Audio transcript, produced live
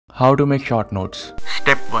How to make short notes.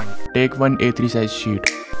 Step 1. Take one A3 size sheet.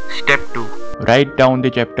 Step 2. Write down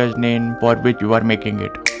the chapter's name for which you are making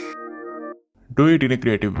it. Do it in a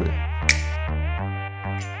creative way.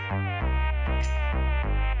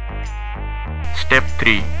 Step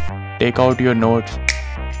 3. Take out your notes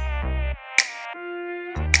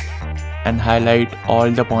and highlight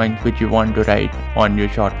all the points which you want to write on your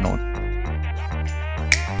short note.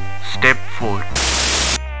 Step 4.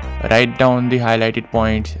 Write down the highlighted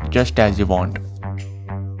points just as you want.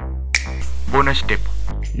 Bonus tip.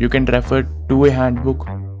 You can refer to a handbook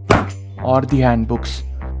or the handbooks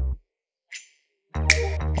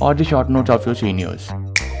or the short notes of your seniors.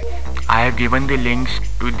 I have given the links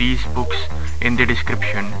to these books in the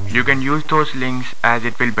description. You can use those links as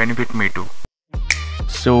it will benefit me too.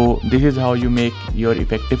 So this is how you make your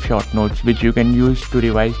effective short notes which you can use to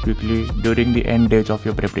revise quickly during the end days of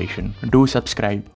your preparation. Do subscribe.